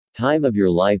Time of your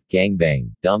life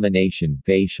gangbang, domination,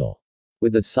 facial.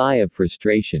 With a sigh of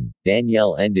frustration,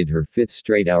 Danielle ended her fifth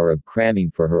straight hour of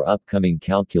cramming for her upcoming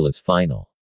calculus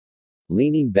final.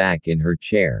 Leaning back in her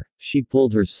chair, she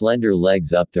pulled her slender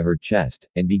legs up to her chest,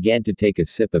 and began to take a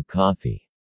sip of coffee.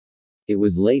 It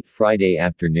was late Friday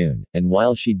afternoon, and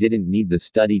while she didn't need the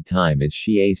study time as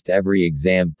she aced every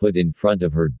exam put in front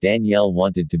of her, Danielle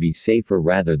wanted to be safer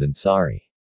rather than sorry.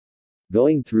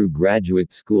 Going through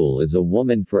graduate school as a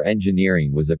woman for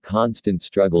engineering was a constant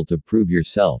struggle to prove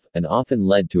yourself, and often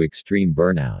led to extreme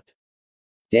burnout.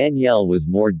 Danielle was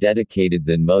more dedicated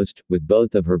than most, with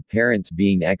both of her parents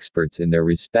being experts in their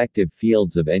respective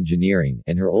fields of engineering,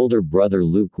 and her older brother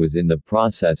Luke was in the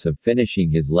process of finishing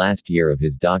his last year of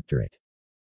his doctorate.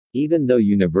 Even though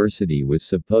university was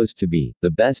supposed to be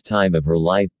the best time of her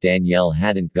life, Danielle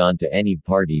hadn't gone to any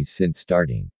parties since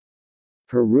starting.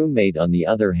 Her roommate, on the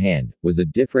other hand, was a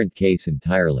different case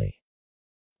entirely.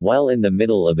 While in the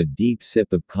middle of a deep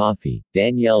sip of coffee,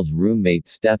 Danielle's roommate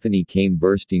Stephanie came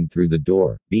bursting through the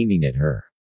door, beaming at her.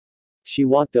 She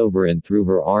walked over and threw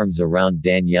her arms around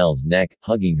Danielle's neck,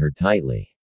 hugging her tightly.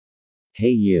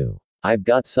 "Hey you. I've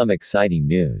got some exciting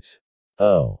news."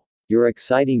 "Oh. Your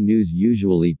exciting news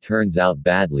usually turns out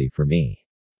badly for me,"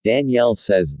 Danielle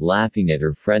says, laughing at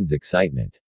her friend's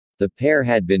excitement. The pair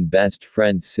had been best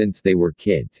friends since they were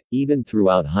kids. Even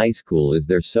throughout high school as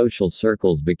their social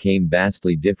circles became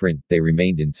vastly different, they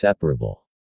remained inseparable.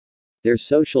 Their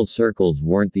social circles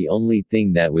weren't the only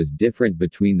thing that was different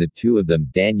between the two of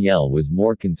them. Danielle was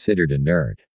more considered a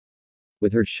nerd.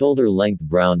 With her shoulder-length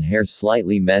brown hair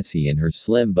slightly messy and her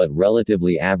slim but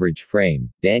relatively average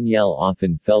frame, Danielle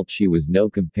often felt she was no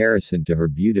comparison to her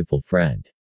beautiful friend.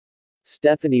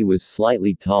 Stephanie was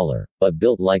slightly taller, but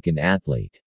built like an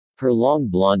athlete. Her long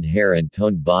blonde hair and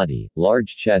toned body,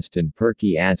 large chest and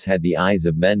perky ass had the eyes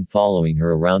of men following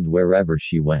her around wherever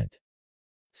she went.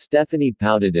 Stephanie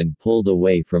pouted and pulled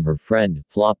away from her friend,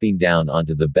 flopping down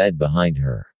onto the bed behind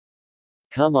her.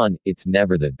 "Come on, it's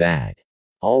never that bad."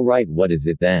 "Alright, what is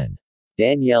it then?"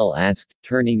 Danielle asked,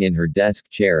 turning in her desk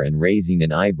chair and raising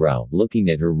an eyebrow, looking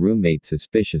at her roommate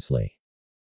suspiciously.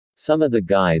 "Some of the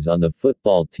guys on the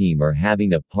football team are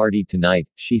having a party tonight,"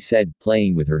 she said,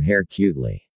 playing with her hair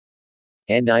cutely.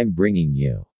 "And I'm bringing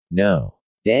you." "No,"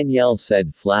 Danielle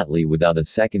said flatly without a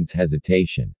second's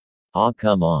hesitation. "Aw,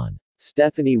 come on,"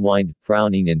 Stephanie whined,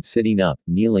 frowning and sitting up,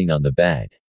 kneeling on the bed.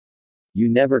 "You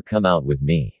never come out with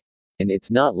me. And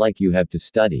it's not like you have to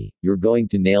study, you're going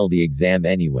to nail the exam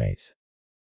anyways."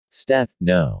 "Steph,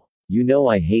 no. You know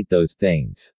I hate those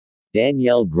things,"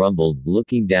 Danielle grumbled,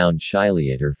 looking down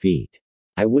shyly at her feet.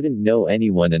 "I wouldn't know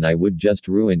anyone and I would just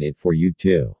ruin it for you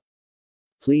too."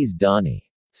 "Please Donnie,"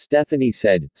 Stephanie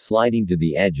said, sliding to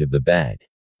the edge of the bed.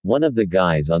 "One of the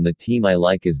guys on the team I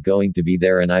like is going to be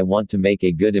there and I want to make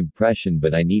a good impression,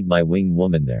 but I need my wing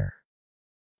woman there.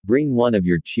 Bring one of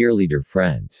your cheerleader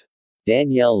friends."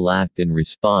 Danielle laughed in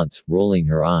response, rolling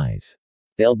her eyes.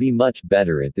 "They'll be much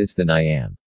better at this than I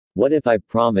am. What if I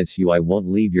promise you I won't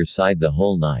leave your side the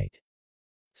whole night?"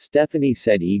 Stephanie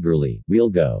said eagerly, "We'll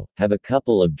go, have a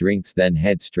couple of drinks then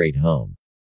head straight home.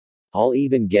 I'll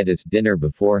even get us dinner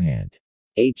beforehand."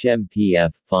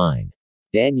 "HMPF, fine,"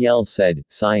 Danielle said,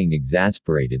 sighing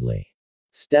exasperatedly.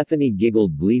 Stephanie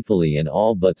giggled gleefully and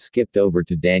all but skipped over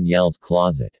to Danielle's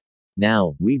closet.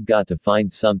 "Now, we've got to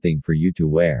find something for you to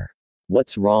wear."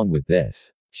 "What's wrong with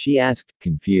this?" she asked,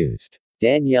 confused.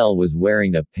 Danielle was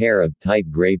wearing a pair of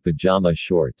tight gray pajama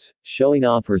shorts, showing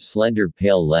off her slender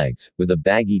pale legs, with a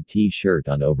baggy t-shirt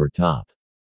on over top.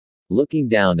 Looking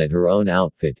down at her own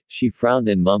outfit, she frowned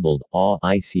and mumbled, "Aw,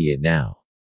 I see it now.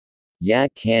 Yeah,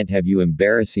 can't have you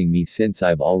embarrassing me since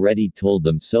I've already told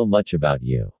them so much about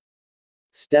you,"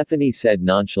 Stephanie said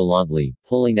nonchalantly,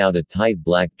 pulling out a tight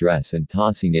black dress and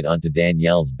tossing it onto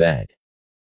Danielle's bed.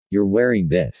 "You're wearing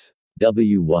this?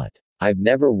 What? I've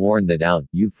never worn that out,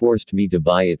 you forced me to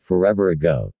buy it forever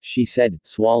ago," she said,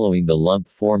 swallowing the lump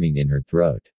forming in her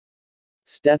throat.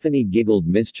 Stephanie giggled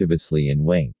mischievously and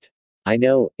winked. "I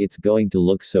know, it's going to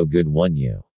look so good on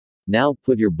you. Now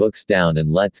put your books down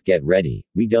and let's get ready,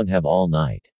 we don't have all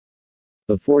night."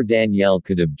 Before Danielle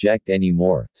could object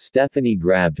anymore, Stephanie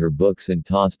grabbed her books and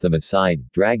tossed them aside,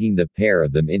 dragging the pair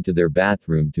of them into their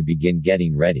bathroom to begin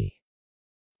getting ready.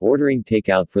 Ordering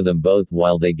takeout for them both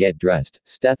while they get dressed,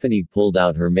 Stephanie pulled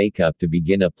out her makeup to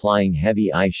begin applying heavy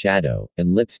eyeshadow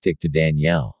and lipstick to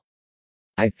Danielle.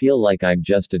 "I feel like I'm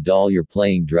just a doll you're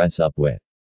playing dress up with,"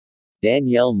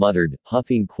 Danielle muttered,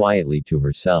 huffing quietly to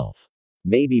herself.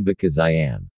 "Maybe because I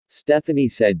am," Stephanie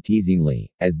said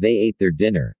teasingly, as they ate their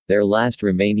dinner, their last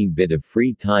remaining bit of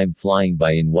free time flying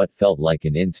by in what felt like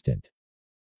an instant.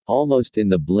 Almost in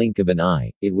the blink of an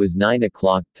eye, it was 9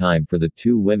 o'clock, time for the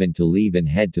two women to leave and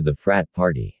head to the frat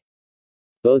party.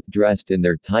 Both dressed in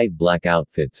their tight black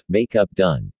outfits, makeup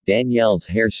done, Danielle's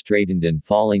hair straightened and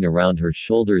falling around her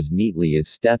shoulders neatly as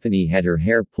Stephanie had her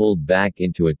hair pulled back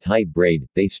into a tight braid,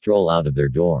 they stroll out of their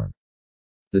dorm.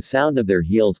 The sound of their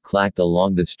heels clacked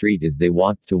along the street as they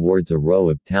walked towards a row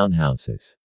of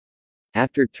townhouses.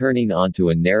 After turning onto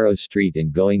a narrow street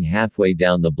and going halfway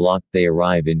down the block, they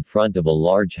arrive in front of a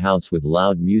large house with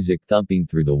loud music thumping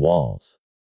through the walls.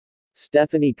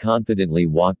 Stephanie confidently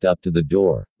walked up to the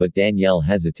door, but Danielle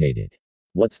hesitated.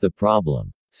 "What's the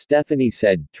problem?" Stephanie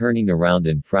said, turning around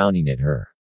and frowning at her.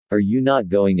 "Are you not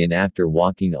going in after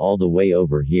walking all the way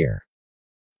over here?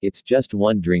 It's just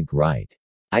one drink, right?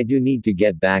 I do need to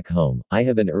get back home, I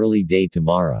have an early day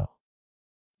tomorrow,"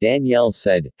 Danielle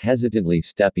said, hesitantly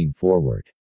stepping forward.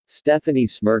 Stephanie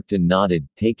smirked and nodded,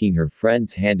 taking her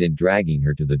friend's hand and dragging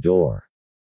her to the door.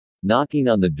 Knocking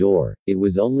on the door, it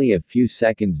was only a few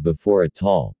seconds before a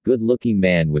tall, good-looking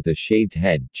man with a shaved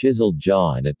head, chiseled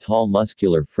jaw and a tall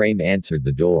muscular frame answered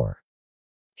the door.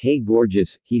 "Hey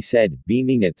gorgeous," he said,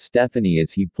 beaming at Stephanie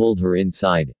as he pulled her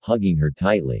inside, hugging her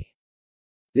tightly.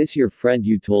 "This your friend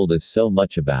you told us so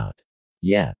much about?"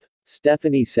 "Yep,"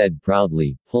 Stephanie said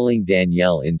proudly, pulling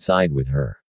Danielle inside with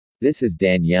her. "This is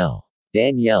Danielle.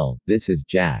 Danielle, this is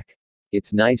Jack.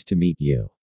 It's nice to meet you,"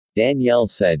 Danielle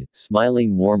said,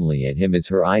 smiling warmly at him as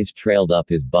her eyes trailed up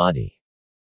his body.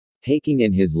 Taking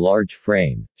in his large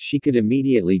frame, she could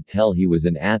immediately tell he was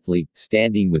an athlete,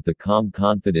 standing with the calm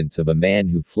confidence of a man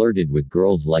who flirted with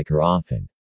girls like her often.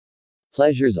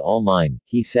 "Pleasure's all mine,"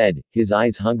 he said, his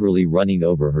eyes hungrily running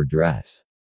over her dress.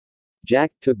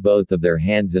 Jack took both of their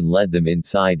hands and led them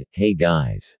inside. "Hey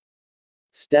guys.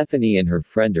 Stephanie and her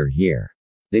friend are here."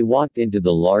 They walked into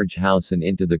the large house and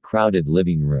into the crowded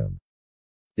living room.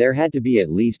 There had to be at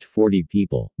least 40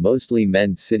 people, mostly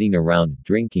men sitting around,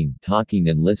 drinking, talking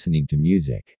and listening to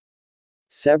music.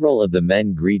 Several of the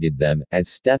men greeted them, as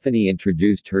Stephanie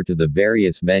introduced her to the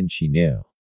various men she knew.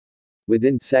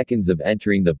 Within seconds of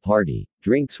entering the party,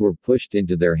 drinks were pushed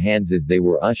into their hands as they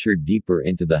were ushered deeper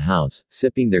into the house,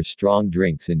 sipping their strong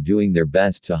drinks and doing their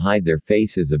best to hide their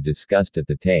faces of disgust at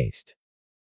the taste.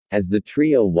 As the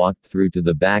trio walked through to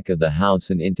the back of the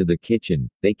house and into the kitchen,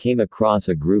 they came across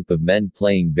a group of men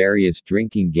playing various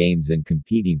drinking games and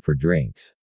competing for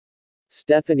drinks.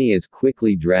 Stephanie is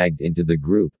quickly dragged into the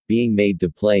group, being made to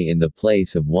play in the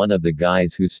place of one of the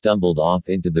guys who stumbled off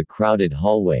into the crowded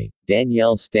hallway.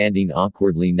 Danielle, standing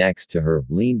awkwardly next to her,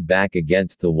 leaned back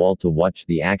against the wall to watch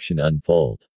the action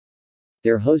unfold.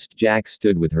 Their host Jack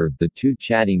stood with her, the two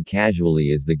chatting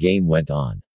casually as the game went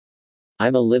on.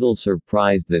 "I'm a little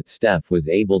surprised that Steph was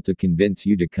able to convince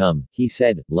you to come," he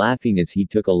said, laughing as he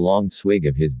took a long swig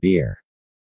of his beer.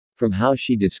 "From how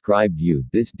she described you,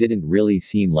 this didn't really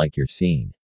seem like your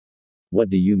scene." "What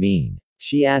do you mean?"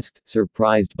 she asked,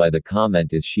 surprised by the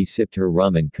comment as she sipped her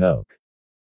rum and coke.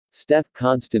 "Steph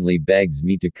constantly begs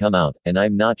me to come out, and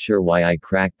I'm not sure why I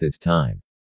cracked this time."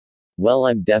 "Well,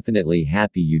 I'm definitely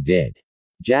happy you did,"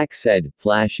 Jack said,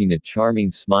 flashing a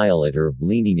charming smile at her,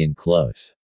 leaning in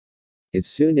close. "As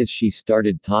soon as she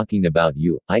started talking about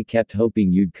you, I kept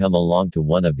hoping you'd come along to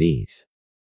one of these."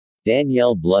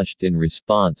 Danielle blushed in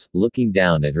response, looking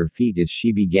down at her feet as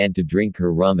she began to drink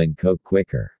her rum and coke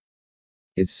quicker.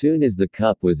 As soon as the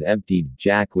cup was emptied,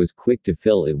 Jack was quick to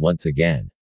fill it once again.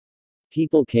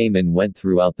 People came and went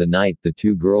throughout the night, the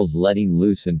two girls letting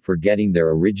loose and forgetting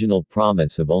their original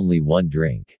promise of only one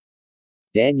drink.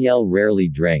 Danielle rarely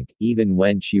drank, even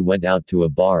when she went out to a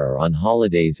bar or on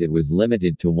holidays it was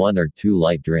limited to 1 or 2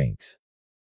 light drinks.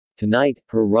 Tonight,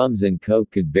 her rums and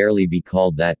coke could barely be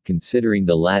called that, considering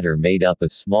the latter made up a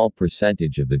small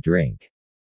percentage of the drink.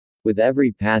 With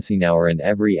every passing hour and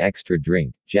every extra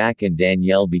drink, Jack and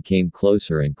Danielle became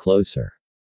closer and closer.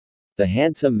 The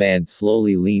handsome man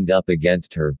slowly leaned up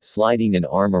against her, sliding an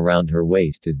arm around her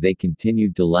waist as they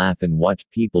continued to laugh and watch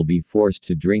people be forced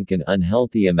to drink an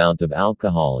unhealthy amount of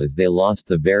alcohol as they lost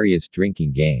the various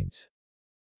drinking games.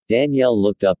 Danielle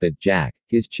looked up at Jack,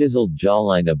 his chiseled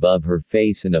jawline above her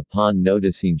face, and upon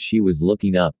noticing she was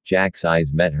looking up, Jack's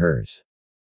eyes met hers.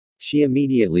 She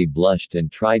immediately blushed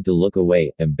and tried to look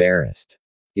away, embarrassed.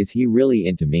 "Is he really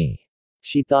into me?"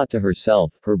 she thought to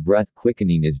herself, her breath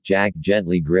quickening as Jack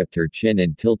gently gripped her chin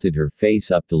and tilted her face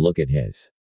up to look at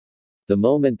his. The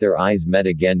moment their eyes met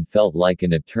again felt like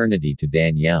an eternity to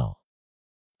Danielle.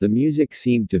 The music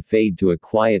seemed to fade to a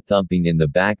quiet thumping in the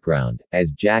background,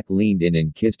 as Jack leaned in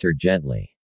and kissed her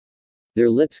gently.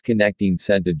 Their lips connecting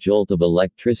sent a jolt of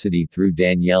electricity through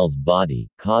Danielle's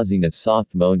body, causing a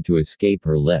soft moan to escape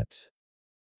her lips.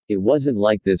 It wasn't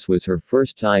like this was her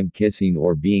first time kissing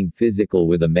or being physical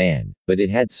with a man, but it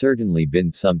had certainly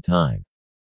been some time.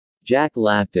 Jack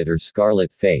laughed at her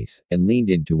scarlet face, and leaned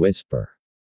in to whisper.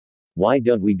 Why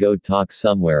don't we go talk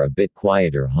somewhere a bit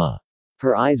quieter, huh?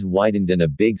 Her eyes widened and a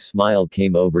big smile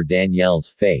came over Danielle's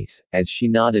face, as she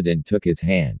nodded and took his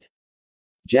hand.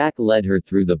 Jack led her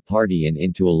through the party and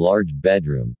into a large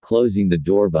bedroom, closing the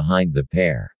door behind the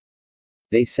pair.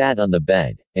 They sat on the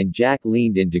bed, and Jack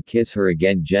leaned in to kiss her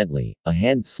again gently, a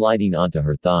hand sliding onto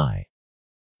her thigh.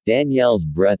 Danielle's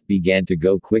breath began to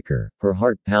go quicker, her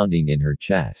heart pounding in her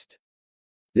chest.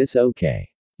 This okay?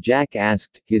 Jack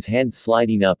asked, his hand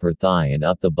sliding up her thigh and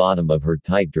up the bottom of her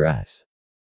tight dress.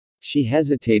 She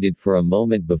hesitated for a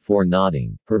moment before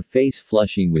nodding, her face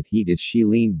flushing with heat as she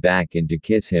leaned back in to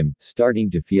kiss him,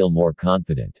 starting to feel more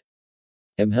confident.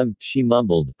 She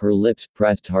mumbled, her lips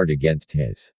pressed hard against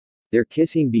his. Their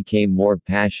kissing became more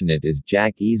passionate as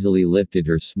Jack easily lifted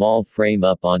her small frame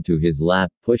up onto his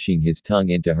lap, pushing his tongue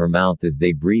into her mouth as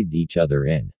they breathed each other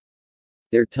in.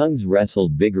 Their tongues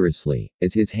wrestled vigorously,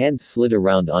 as his hands slid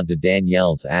around onto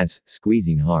Danielle's ass,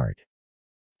 squeezing hard.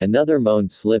 Another moan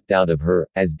slipped out of her,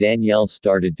 as Danielle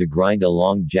started to grind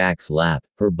along Jack's lap,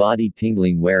 her body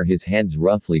tingling where his hands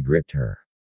roughly gripped her.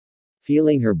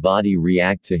 Feeling her body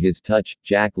react to his touch,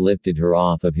 Jack lifted her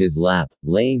off of his lap,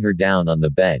 laying her down on the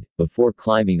bed, before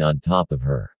climbing on top of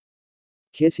her.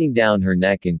 Kissing down her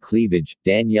neck and cleavage,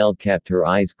 Danielle kept her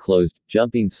eyes closed,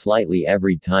 jumping slightly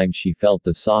every time she felt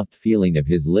the soft feeling of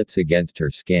his lips against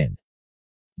her skin.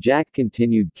 Jack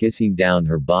continued kissing down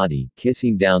her body,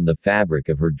 kissing down the fabric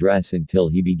of her dress until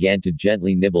he began to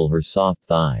gently nibble her soft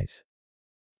thighs.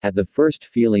 At the first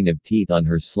feeling of teeth on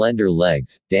her slender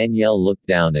legs, Danielle looked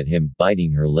down at him,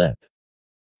 biting her lip.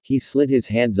 He slid his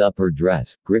hands up her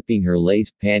dress, gripping her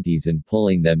lace panties and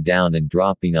pulling them down and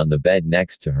dropping on the bed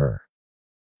next to her.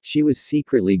 She was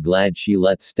secretly glad she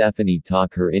let Stephanie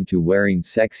talk her into wearing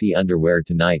sexy underwear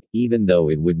tonight, even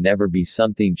though it would never be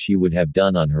something she would have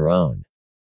done on her own.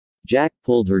 Jack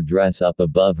pulled her dress up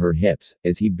above her hips,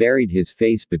 as he buried his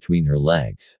face between her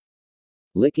legs.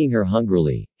 Licking her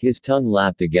hungrily, his tongue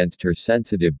lapped against her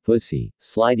sensitive pussy,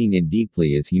 sliding in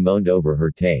deeply as he moaned over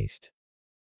her taste.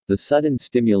 The sudden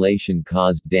stimulation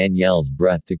caused Danielle's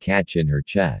breath to catch in her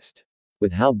chest.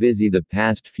 With how busy the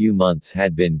past few months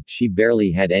had been, she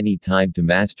barely had any time to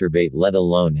masturbate, let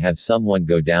alone have someone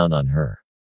go down on her.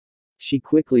 She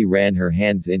quickly ran her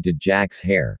hands into Jack's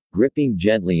hair, gripping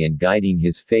gently and guiding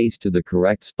his face to the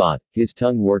correct spot, his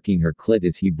tongue working her clit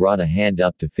as he brought a hand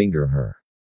up to finger her.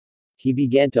 He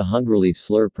began to hungrily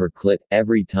slurp her clit,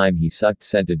 every time he sucked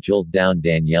sent a jolt down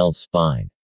Danielle's spine.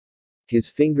 His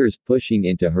fingers pushing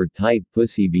into her tight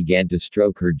pussy began to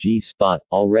stroke her G-spot,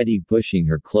 already pushing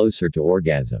her closer to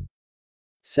orgasm.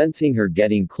 Sensing her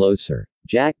getting closer,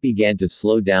 Jack began to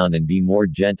slow down and be more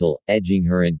gentle, edging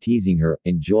her and teasing her,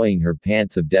 enjoying her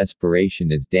pants of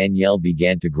desperation as Danielle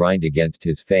began to grind against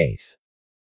his face.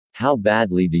 How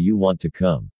badly do you want to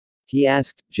come? He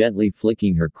asked, gently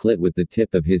flicking her clit with the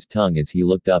tip of his tongue as he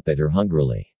looked up at her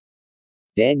hungrily.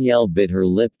 Danielle bit her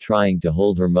lip, trying to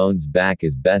hold her moans back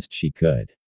as best she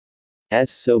could.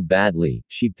 So badly,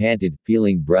 she panted,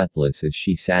 feeling breathless as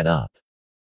she sat up.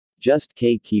 Just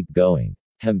keep going.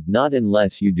 Not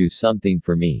unless you do something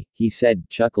for me, he said,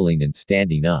 chuckling and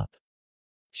standing up.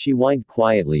 She whined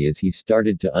quietly as he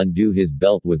started to undo his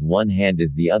belt with one hand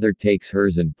as the other takes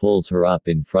hers and pulls her up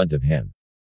in front of him.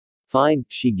 Fine,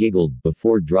 she giggled,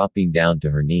 before dropping down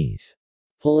to her knees.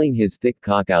 Pulling his thick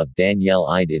cock out, Danielle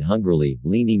eyed it hungrily,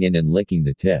 leaning in and licking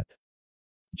the tip.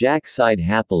 Jack sighed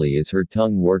happily as her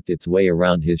tongue worked its way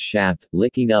around his shaft,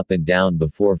 licking up and down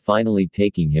before finally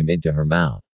taking him into her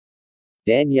mouth.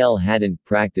 Danielle hadn't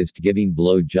practiced giving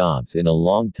blow jobs in a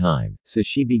long time, so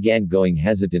she began going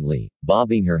hesitantly,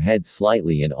 bobbing her head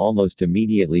slightly and almost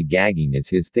immediately gagging as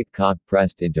his thick cock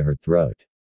pressed into her throat.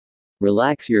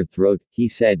 Relax your throat, he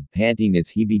said, panting as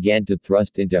he began to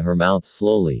thrust into her mouth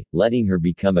slowly, letting her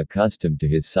become accustomed to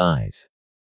his size.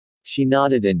 She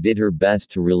nodded and did her best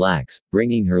to relax,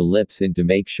 bringing her lips in to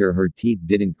make sure her teeth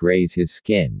didn't graze his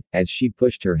skin, as she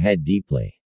pushed her head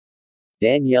deeply.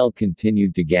 Danielle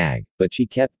continued to gag, but she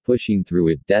kept pushing through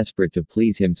it, desperate to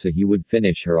please him so he would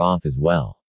finish her off as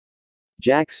well.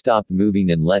 Jack stopped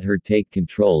moving and let her take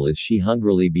control as she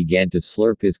hungrily began to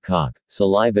slurp his cock,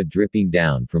 saliva dripping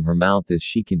down from her mouth as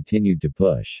she continued to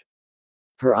push.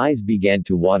 Her eyes began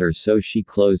to water, so she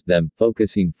closed them,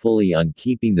 focusing fully on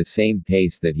keeping the same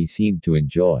pace that he seemed to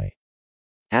enjoy.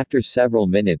 After several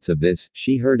minutes of this,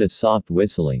 she heard a soft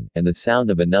whistling, and the sound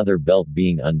of another belt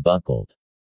being unbuckled.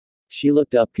 She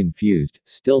looked up confused,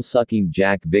 still sucking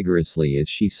Jack vigorously as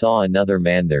she saw another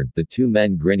man there, the two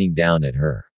men grinning down at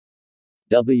her.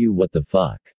 What the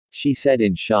fuck? She said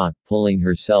in shock, pulling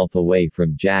herself away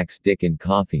from Jack's dick and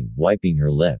coughing, wiping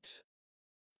her lips.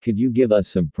 Could you give us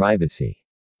some privacy?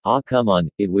 Ah, come on,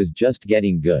 it was just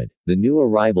getting good, the new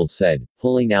arrival said,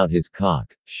 pulling out his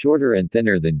cock, shorter and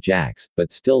thinner than Jack's,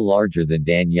 but still larger than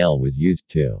Danielle was used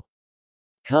to.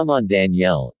 Come on,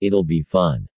 Danielle, it'll be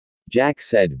fun. Jack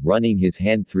said, running his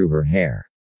hand through her hair.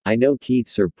 I know Keith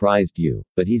surprised you,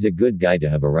 but he's a good guy to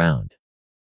have around.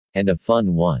 And a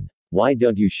fun one. Why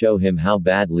don't you show him how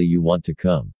badly you want to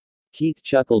come? Keith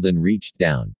chuckled and reached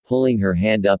down, pulling her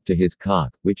hand up to his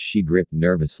cock, which she gripped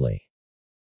nervously.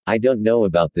 I don't know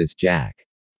about this, Jack.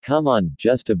 Come on,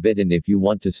 just a bit, and if you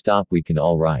want to stop we can,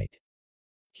 all right.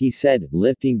 He said,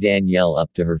 lifting Danielle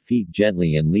up to her feet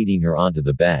gently and leading her onto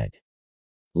the bed.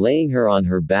 Laying her on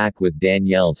her back with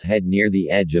Danielle's head near the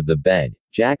edge of the bed,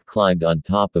 Jack climbed on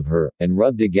top of her, and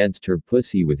rubbed against her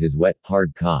pussy with his wet,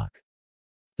 hard cock.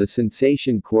 The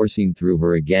sensation coursing through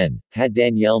her again, had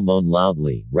Danielle moan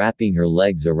loudly, wrapping her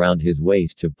legs around his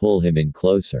waist to pull him in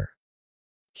closer.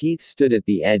 Keith stood at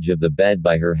the edge of the bed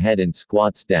by her head and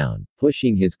squats down,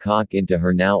 pushing his cock into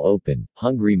her now open,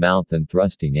 hungry mouth and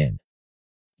thrusting in.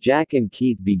 Jack and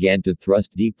Keith began to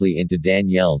thrust deeply into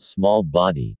Danielle's small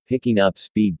body, picking up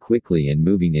speed quickly and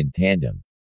moving in tandem.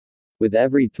 With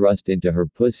every thrust into her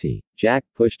pussy, Jack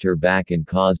pushed her back and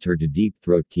caused her to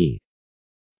deep-throat Keith.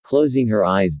 Closing her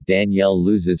eyes, Danielle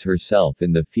loses herself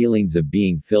in the feelings of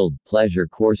being filled, pleasure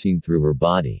coursing through her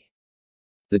body.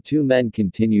 The two men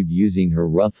continued using her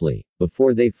roughly,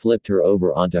 before they flipped her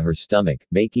over onto her stomach,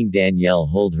 making Danielle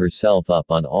hold herself up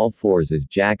on all fours as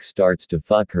Jack starts to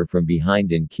fuck her from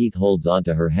behind and Keith holds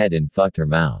onto her head and fucked her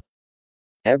mouth.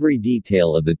 Every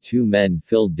detail of the two men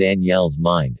filled Danielle's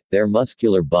mind, their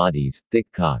muscular bodies, thick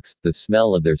cocks, the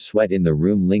smell of their sweat in the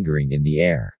room lingering in the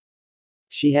air.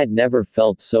 She had never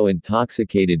felt so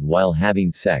intoxicated while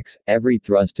having sex, every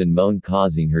thrust and moan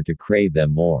causing her to crave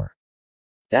them more.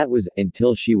 That was,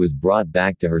 until she was brought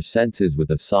back to her senses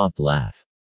with a soft laugh.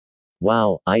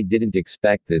 Wow, I didn't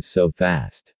expect this so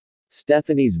fast.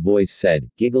 Stephanie's voice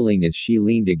said, giggling as she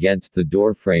leaned against the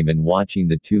doorframe and watching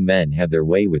the two men have their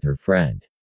way with her friend.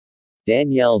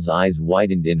 Danielle's eyes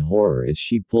widened in horror as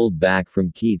she pulled back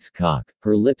from Keith's cock,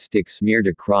 her lipstick smeared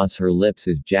across her lips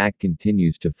as Jack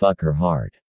continues to fuck her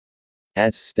hard.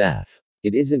 Steph.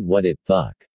 It isn't what it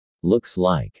looks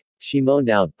like. She moaned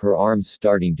out, her arms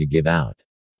starting to give out.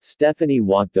 Stephanie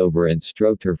walked over and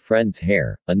stroked her friend's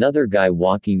hair, another guy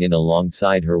walking in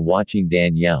alongside her watching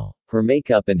Danielle, her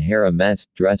makeup and hair a mess,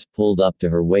 dress pulled up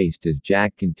to her waist as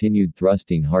Jack continued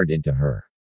thrusting hard into her.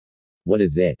 What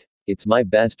is it? It's my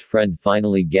best friend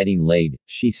finally getting laid,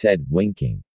 she said,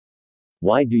 winking.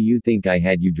 Why do you think I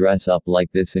had you dress up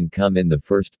like this and come in the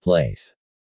first place?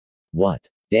 What?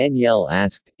 Danielle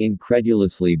asked,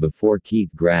 incredulously before Keith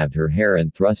grabbed her hair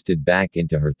and thrusted back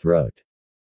into her throat.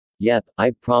 Yep, I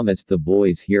promised the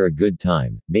boys here a good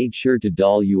time, made sure to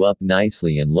doll you up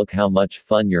nicely and look how much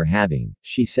fun you're having,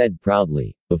 she said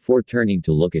proudly, before turning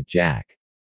to look at Jack.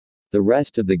 The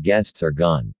rest of the guests are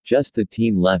gone, just the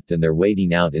team left and they're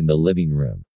waiting out in the living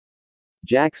room.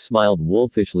 Jack smiled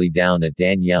wolfishly down at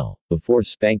Danielle, before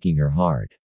spanking her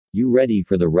hard. You ready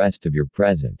for the rest of your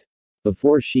present?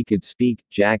 Before she could speak,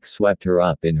 Jack swept her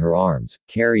up in her arms,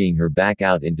 carrying her back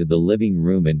out into the living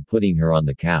room and putting her on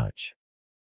the couch.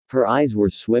 Her eyes were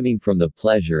swimming from the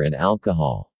pleasure and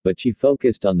alcohol, but she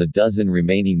focused on the dozen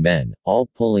remaining men, all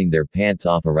pulling their pants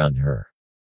off around her.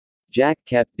 Jack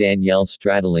kept Danielle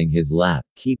straddling his lap,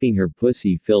 keeping her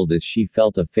pussy filled as she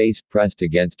felt a face pressed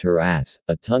against her ass,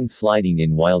 a tongue sliding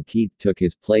in while Keith took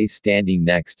his place standing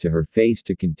next to her face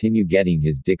to continue getting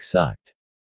his dick sucked.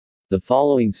 The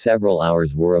following several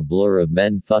hours were a blur of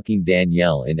men fucking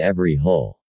Danielle in every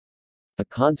hole. A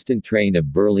constant train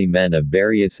of burly men of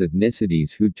various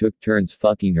ethnicities who took turns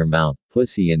fucking her mouth,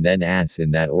 pussy and then ass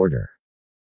in that order.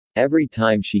 Every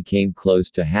time she came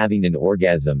close to having an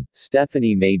orgasm,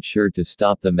 Stephanie made sure to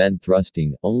stop the men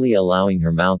thrusting, only allowing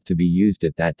her mouth to be used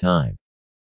at that time.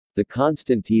 The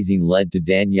constant teasing led to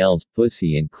Danielle's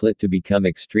pussy and clit to become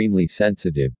extremely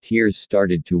sensitive. Tears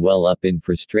started to well up in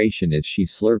frustration as she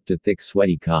slurped a thick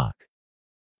sweaty cock.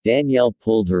 Danielle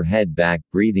pulled her head back,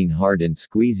 breathing hard and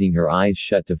squeezing her eyes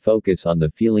shut to focus on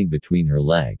the feeling between her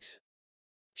legs.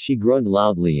 She groaned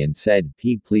loudly and said,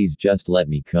 please just let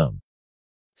me come."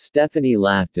 Stephanie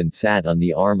laughed and sat on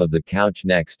the arm of the couch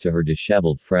next to her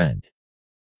disheveled friend.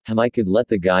 I could let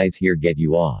the guys here get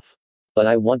you off. But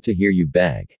I want to hear you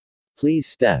beg. Please,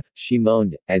 Steph," she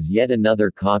moaned, as yet another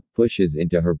cock pushes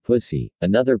into her pussy,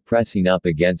 another pressing up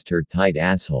against her tight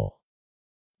asshole.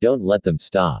 "Don't let them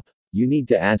stop. You need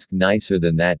to ask nicer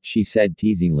than that," she said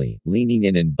teasingly, leaning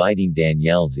in and biting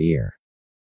Danielle's ear.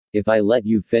 If I let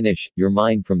you finish, you're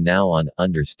mine from now on,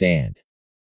 understand?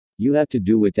 You have to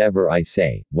do whatever I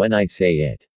say, when I say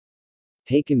it.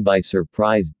 Taken by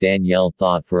surprise, Danielle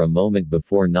thought for a moment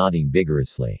before nodding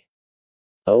vigorously.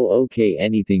 Oh, okay,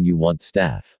 anything you want,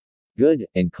 Steph. Good,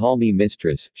 and call me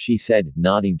mistress, she said,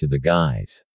 nodding to the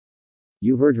guys.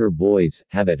 You heard her, boys,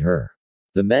 have at her.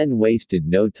 The men wasted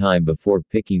no time before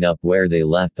picking up where they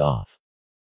left off.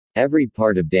 Every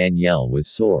part of Danielle was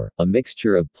sore, a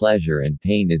mixture of pleasure and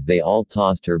pain as they all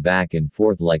tossed her back and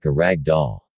forth like a rag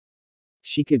doll.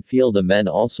 She could feel the men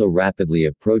also rapidly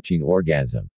approaching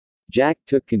orgasm. Jack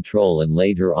took control and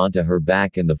laid her onto her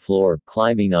back and the floor,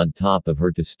 climbing on top of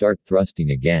her to start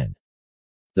thrusting again.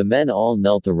 The men all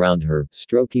knelt around her,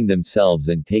 stroking themselves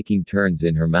and taking turns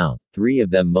in her mouth, 3 of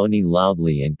them moaning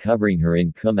loudly and covering her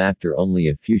in cum after only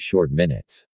a few short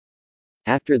minutes.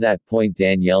 After that point,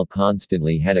 Danielle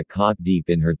constantly had a cock deep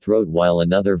in her throat while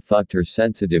another fucked her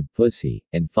sensitive pussy,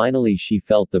 and finally she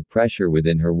felt the pressure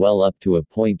within her well up to a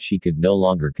point she could no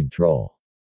longer control.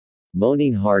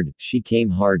 Moaning hard, she came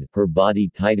hard, her body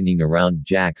tightening around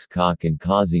Jack's cock and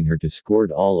causing her to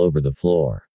squirt all over the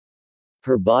floor.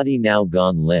 Her body now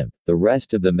gone limp, the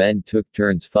rest of the men took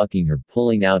turns fucking her,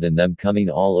 pulling out and them coming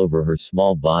all over her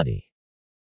small body.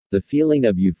 The feeling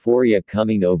of euphoria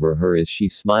coming over her as she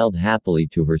smiled happily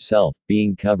to herself,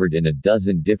 being covered in a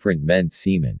dozen different men's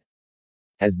semen.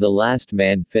 As the last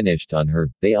man finished on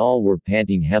her, they all were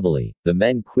panting heavily, the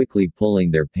men quickly pulling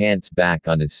their pants back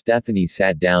on as Stephanie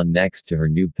sat down next to her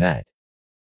new pet.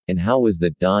 And how was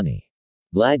that, Donnie?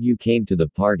 Glad you came to the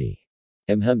party.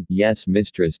 Yes,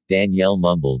 mistress, Danielle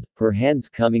mumbled, her hands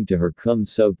coming to her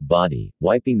cum-soaked body,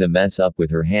 wiping the mess up with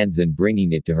her hands and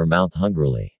bringing it to her mouth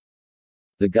hungrily.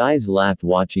 The guys laughed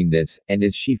watching this, and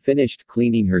as she finished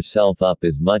cleaning herself up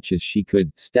as much as she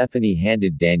could, Stephanie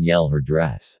handed Danielle her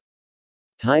dress.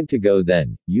 Time to go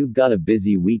then, you've got a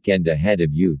busy weekend ahead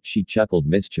of you, she chuckled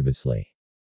mischievously.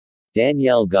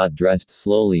 Danielle got dressed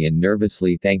slowly and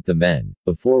nervously thanked the men,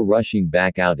 before rushing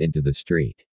back out into the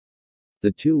street.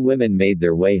 The 2 women made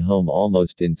their way home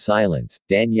almost in silence,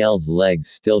 Danielle's legs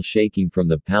still shaking from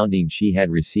the pounding she had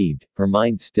received, her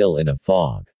mind still in a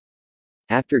fog.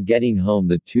 After getting home,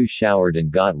 the 2 showered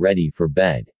and got ready for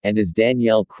bed, and as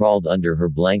Danielle crawled under her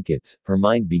blankets, her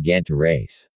mind began to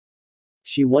race.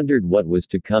 She wondered what was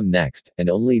to come next, and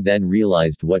only then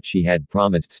realized what she had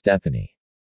promised Stephanie.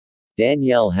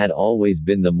 Danielle had always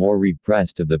been the more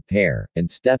repressed of the pair, and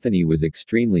Stephanie was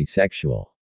extremely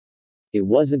sexual. It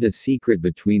wasn't a secret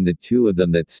between the 2 of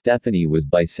them that Stephanie was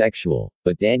bisexual,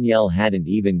 but Danielle hadn't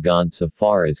even gone so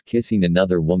far as kissing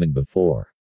another woman before.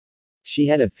 She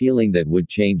had a feeling that would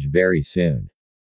change very soon.